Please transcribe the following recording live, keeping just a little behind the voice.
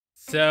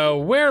So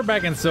we're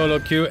back in solo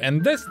queue,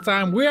 and this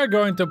time we are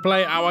going to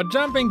play our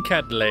jumping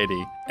cat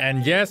lady.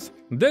 And yes,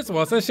 this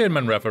was a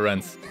Shinman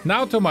reference.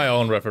 Now to my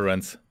own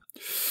reference.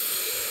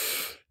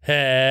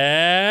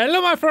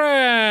 Hello my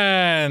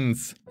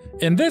friends!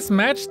 In this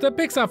match the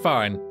picks are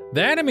fine.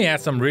 The enemy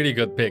has some really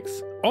good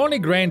picks. Only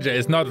Granger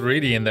is not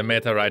really in the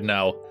meta right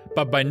now.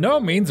 But by no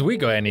means we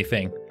go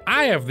anything.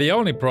 I have the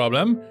only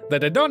problem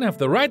that I don't have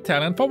the right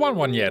talent for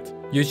 1-1 yet.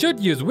 You should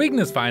use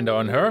Weakness Finder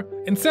on her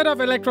instead of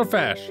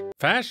Electrofash.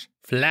 Flash.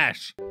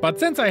 But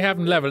since I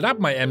haven't leveled up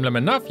my emblem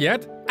enough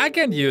yet, I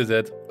can't use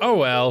it. Oh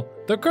well,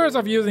 the curse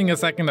of using a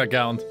second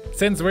account.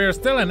 Since we're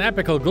still in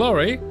epical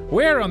glory,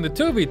 we're on the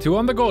 2v2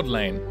 on the gold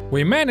lane.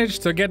 We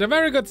managed to get a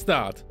very good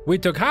start. We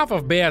took half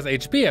of Bear's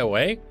HP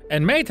away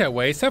and made her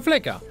waste her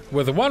flicker.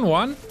 With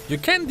 1-1, you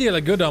can deal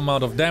a good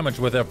amount of damage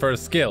with her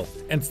first skill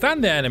and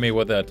stun the enemy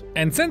with it.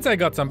 And since I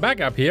got some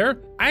backup here,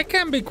 I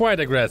can be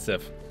quite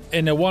aggressive.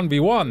 In a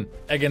 1v1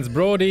 against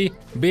Brody,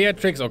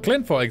 Beatrix or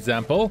Clint for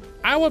example,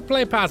 I would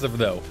play passive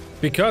though,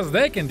 because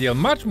they can deal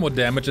much more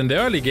damage in the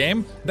early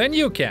game than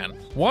you can.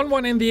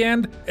 1-1 in the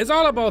end is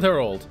all about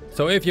her ult,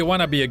 so if you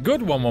wanna be a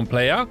good 1-1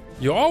 player,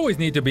 you always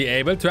need to be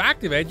able to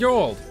activate your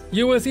ult.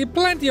 You will see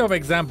plenty of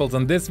examples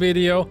in this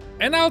video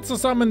and also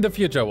some in the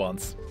future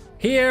ones.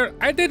 Here,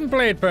 I didn't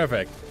play it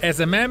perfect. As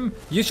a mem,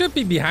 you should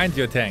be behind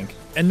your tank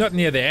and not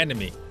near the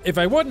enemy. If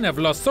I wouldn't have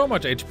lost so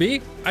much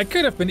HP, I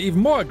could have been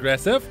even more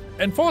aggressive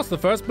and forced the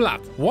first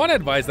blood. One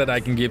advice that I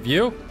can give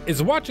you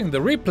is watching the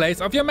replays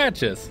of your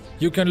matches.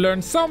 You can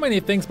learn so many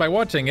things by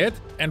watching it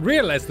and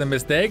realize the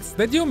mistakes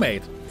that you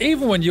made.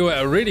 Even when you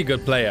are a really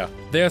good player,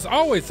 there's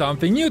always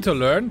something new to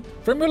learn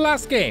from your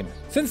last game.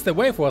 Since the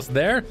wave was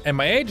there and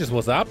my Aegis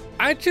was up,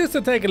 I choose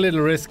to take a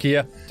little risk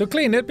here to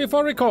clean it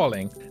before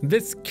recalling.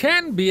 This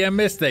can be a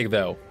mistake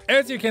though.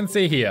 As you can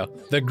see here,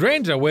 the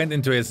Granger went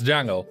into his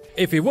jungle.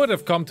 If he would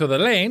have come to the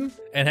lane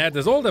and had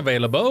his ult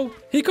available,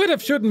 he could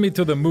have shooten me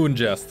to the moon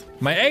just.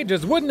 My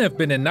Aegis wouldn't have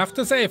been enough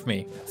to save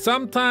me.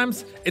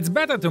 Sometimes it's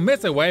better to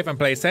miss a wave and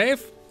play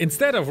safe,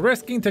 instead of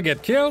risking to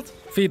get killed,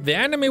 feed the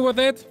enemy with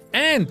it,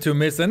 and to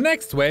miss the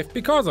next wave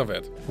because of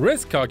it.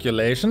 Risk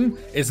calculation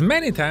is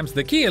many times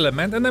the key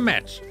element in the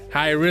match.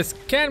 High risk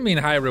can mean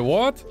high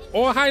reward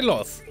or high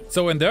loss.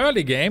 So in the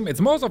early game,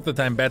 it's most of the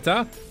time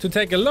better to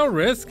take a low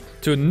risk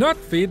to not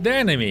feed the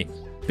enemy.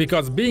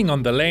 Because being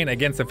on the lane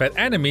against a fat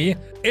enemy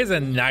is a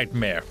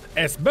nightmare,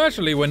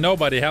 especially when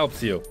nobody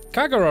helps you.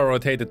 Kagura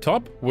rotated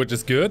top, which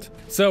is good,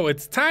 so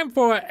it's time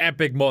for an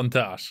epic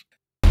montage.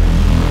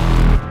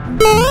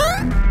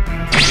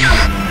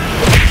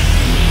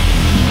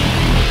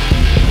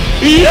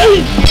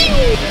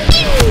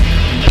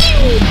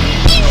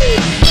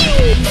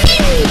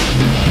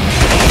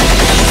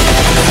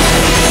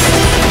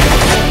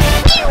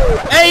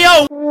 Hey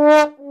yo!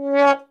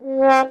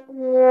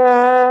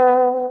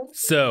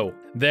 So,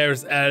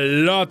 there's a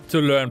lot to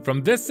learn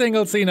from this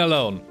single scene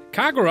alone.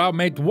 Kagura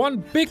made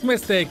one big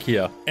mistake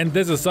here, and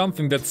this is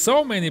something that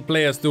so many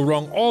players do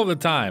wrong all the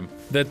time.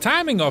 The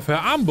timing of her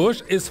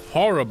ambush is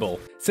horrible.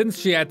 Since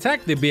she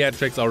attacked the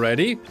Beatrix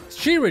already,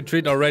 she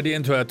retreated already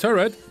into her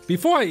turret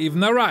before I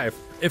even arrived.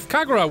 If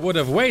Kagura would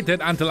have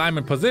waited until I'm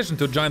in position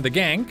to join the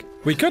gank,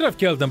 we could have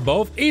killed them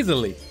both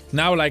easily.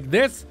 Now like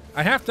this,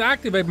 I have to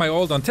activate my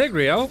ult on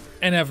CATGIRL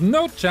and have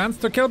no chance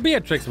to kill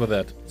Beatrix with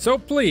it. So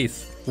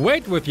please,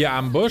 wait with your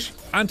ambush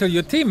until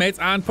your teammates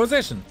are in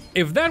position.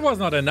 If that was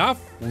not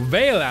enough,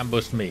 Vale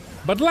ambushed me.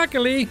 But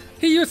luckily,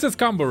 he used his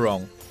combo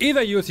wrong.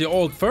 Either use your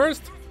ult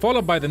first,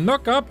 followed by the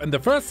knock-up and the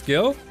first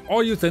skill,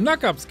 or use the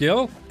knock-up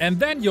skill and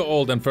then your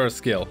ult and first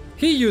skill.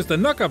 He used the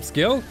knock-up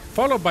skill,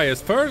 followed by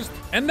his first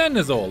and then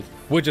his ult,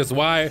 which is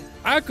why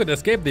I could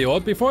escape the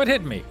ult before it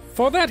hit me.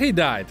 For that he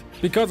died,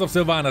 because of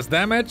Sylvana's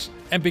damage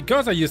and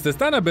because I used the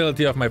stun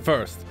ability of my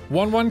first.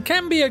 1-1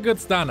 can be a good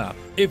stunner,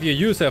 if you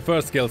use her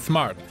first skill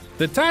smart.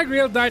 The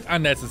CATGIRL died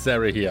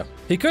unnecessary here.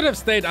 He could have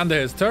stayed under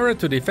his turret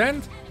to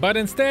defend, but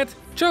instead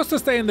chose to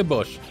stay in the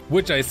bush,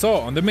 which I saw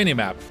on the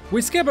minimap.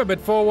 We skip a bit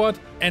forward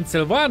and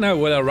Sylvana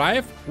will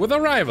arrive with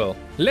a rival.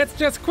 Let's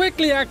just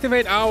quickly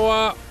activate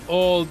our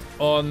ult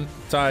on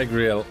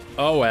CATGIRL.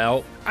 Oh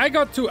well, I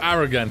got too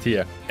arrogant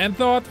here and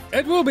thought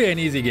it will be an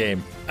easy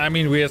game. I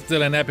mean, we are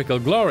still in epical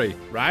glory,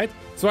 right?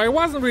 So I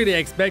wasn't really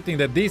expecting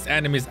that these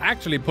enemies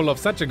actually pull off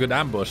such a good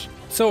ambush.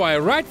 So I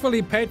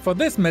rightfully paid for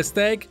this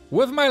mistake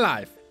with my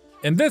life.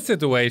 In this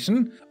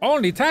situation,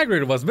 only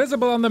CATGIRL was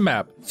visible on the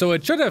map, so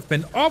it should have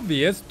been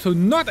obvious to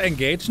not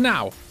engage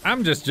now.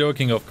 I'm just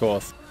joking, of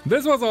course.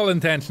 This was all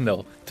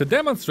intentional, to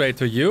demonstrate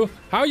to you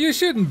how you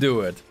shouldn't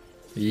do it.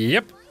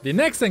 Yep, the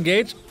next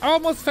engage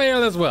almost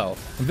failed as well.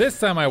 This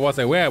time I was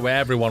aware where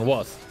everyone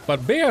was.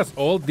 But Bear's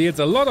ult deals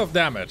a lot of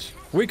damage.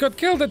 We could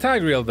kill the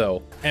CATGIRL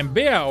though, and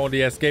Bear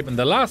only escaped in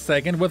the last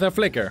second with her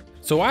flicker,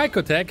 so I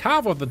could take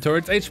half of the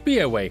turret's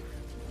HP away.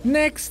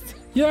 Next,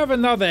 you have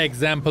another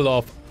example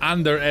of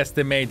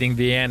underestimating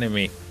the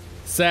enemy.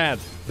 Sad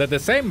that the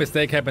same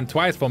mistake happened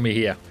twice for me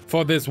here.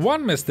 For this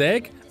one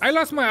mistake, I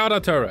lost my other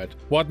turret,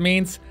 what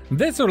means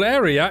this whole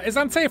area is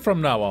unsafe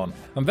from now on.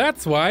 And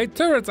that's why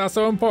turrets are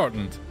so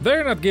important.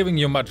 They're not giving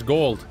you much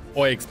gold,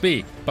 or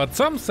XP, but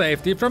some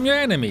safety from your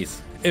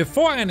enemies. If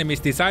 4 enemies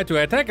decide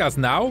to attack us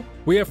now,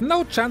 we have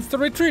no chance to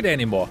retreat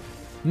anymore.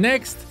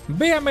 Next,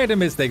 𝐵𝐻 made a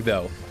mistake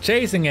though.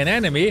 Chasing an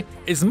enemy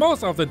is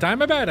most of the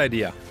time a bad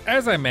idea,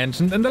 as I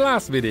mentioned in the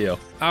last video.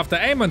 After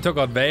𝐴𝐻 took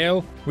out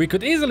𝐵𝐻, we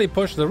could easily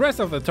push the rest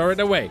of the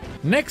turret away.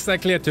 Next I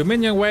cleared 2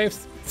 minion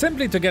waves,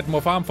 simply to get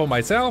more farm for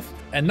myself,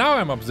 and now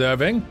I'm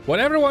observing what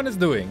everyone is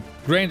doing.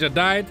 Granger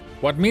died,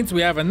 what means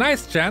we have a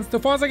nice chance to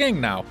force a gank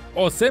now,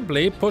 or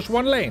simply push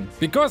one lane,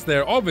 because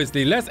there are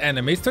obviously less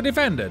enemies to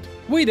defend it.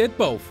 We did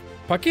both.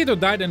 Paquito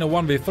died in a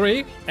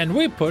 1v3 and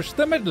we pushed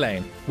the mid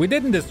lane. We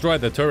didn't destroy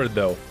the turret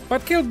though,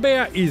 but killed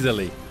𝐵𝐻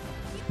easily.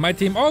 My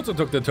team also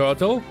took the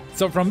turtle,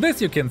 so from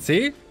this you can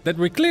see that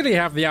we clearly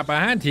have the upper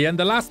hand here in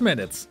the last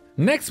minutes.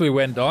 Next we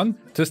went on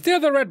to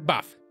steal the red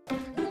buff.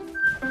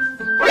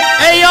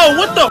 Hey yo,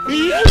 what the?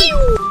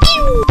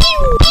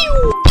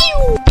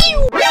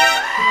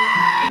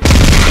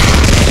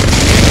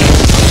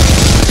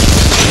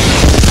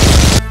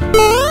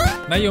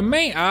 Now you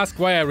may ask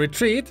why I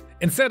retreat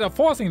instead of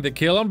forcing the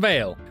kill on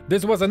𝐵𝐻.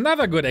 This was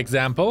another good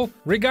example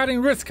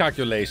regarding risk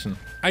calculation.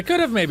 I could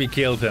have maybe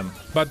killed him,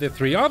 but the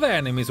 3 other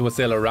enemies were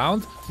still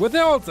around with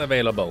their ults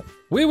available.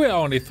 We were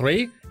only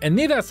 3 and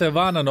neither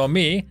Sylvana nor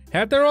me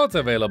had their ults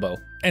available.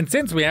 And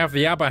since we have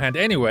the upper hand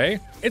anyway,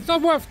 it's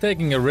not worth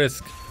taking a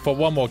risk for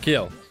one more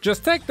kill.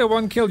 Just take the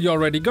 1 kill you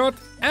already got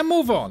and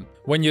move on.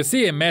 When you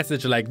see a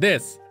message like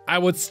this, I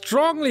would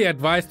strongly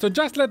advise to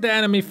just let the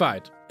enemy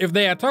fight. If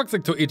they are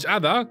toxic to each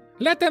other,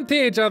 let them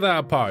tear each other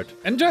apart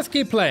and just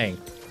keep playing.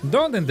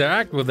 Don't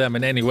interact with them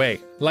in any way,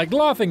 like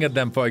laughing at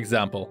them for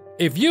example.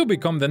 If you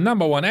become the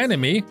 #1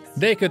 enemy,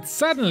 they could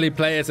suddenly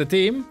play as a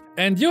team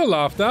and your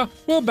laughter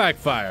will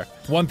backfire.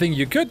 One thing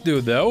you could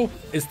do though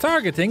is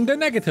targeting the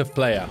negative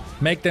player.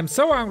 Make them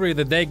so angry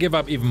that they give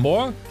up even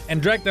more and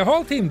drag the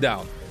whole team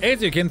down.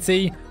 As you can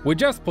see, we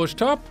just pushed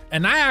top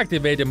and I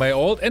activated my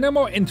ult in a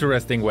more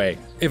interesting way.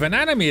 If an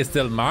enemy is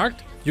still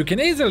marked, you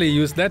can easily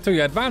use that to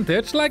your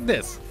advantage like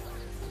this.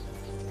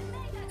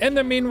 In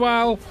the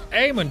meanwhile,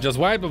 𝐴𝐻 just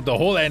wiped up the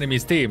whole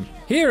enemy's team.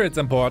 Here it's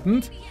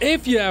important,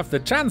 if you have the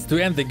chance to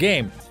end the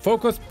game,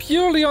 focus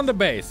purely on the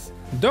base.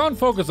 Don't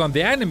focus on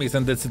the enemies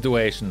in this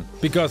situation,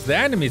 because the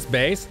enemy's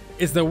base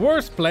is the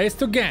worst place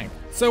to gank.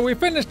 So we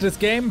finished this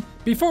game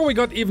before we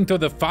got even to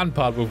the fun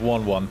part with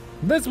 1-1.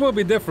 This will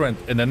be different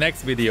in the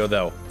next video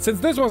though. Since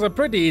this was a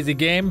pretty easy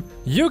game,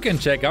 you can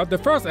check out the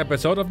first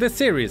episode of this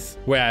series,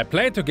 where I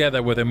played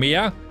together with a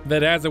Mia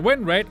that has a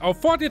win rate of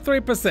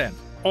 43%.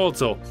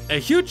 Also, a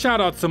huge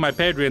shoutout to my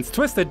Patreons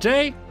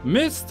TwistedJ,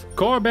 Mist,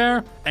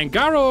 𝐀𝐅𝐅𝐿 and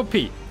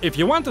𝐷AROOP. If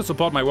you want to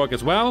support my work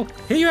as well,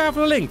 here you have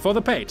the link for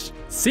the page.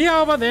 See you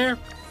over there!